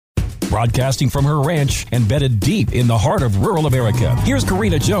Broadcasting from her ranch embedded deep in the heart of rural America, here's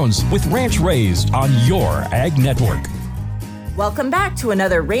Karina Jones with Ranch Raised on your Ag Network. Welcome back to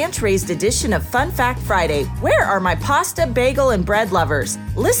another Ranch Raised edition of Fun Fact Friday. Where are my pasta, bagel, and bread lovers?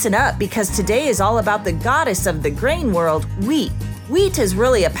 Listen up, because today is all about the goddess of the grain world, wheat. Wheat is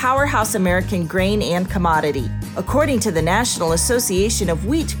really a powerhouse American grain and commodity. According to the National Association of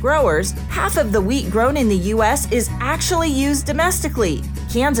Wheat Growers, half of the wheat grown in the U.S. is actually used domestically.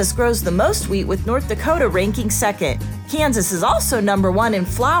 Kansas grows the most wheat, with North Dakota ranking second. Kansas is also number one in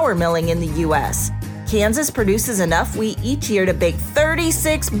flour milling in the U.S. Kansas produces enough wheat each year to bake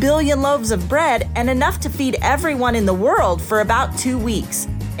 36 billion loaves of bread and enough to feed everyone in the world for about 2 weeks.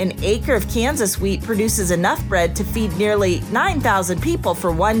 An acre of Kansas wheat produces enough bread to feed nearly 9,000 people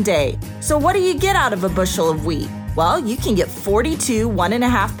for 1 day. So what do you get out of a bushel of wheat? Well, you can get 42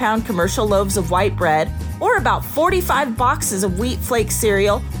 1.5-pound commercial loaves of white bread, or about 45 boxes of wheat flake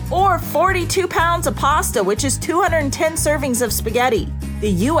cereal, or 42 pounds of pasta, which is 210 servings of spaghetti. The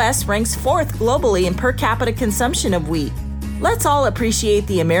U.S. ranks 4th globally in per capita consumption of wheat. Let's all appreciate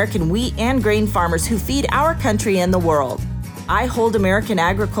the American wheat and grain farmers who feed our country and the world. I hold American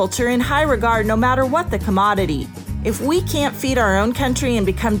agriculture in high regard no matter what the commodity. If we can't feed our own country and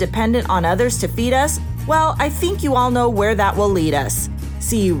become dependent on others to feed us, well, I think you all know where that will lead us.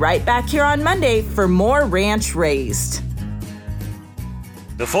 See you right back here on Monday for more Ranch Raised.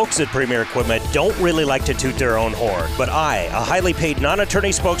 The folks at Premier Equipment don't really like to toot their own horn, but I, a highly paid non-attorney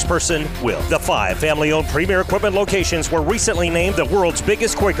spokesperson, will. The 5 family-owned Premier Equipment locations were recently named the world's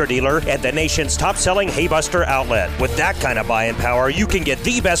biggest Quaker dealer and the nation's top-selling Haybuster outlet. With that kind of buying power, you can get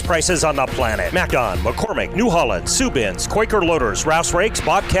the best prices on the planet. MacDon, McCormick, New Holland, Subins, Quaker Loaders, Rouse Rakes,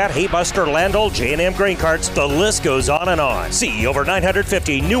 Bobcat, Haybuster, Landol, J&M Grain Carts, the list goes on and on. See over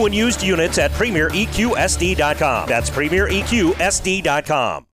 950 new and used units at PremierEQSD.com. That's PremierEQSD.com.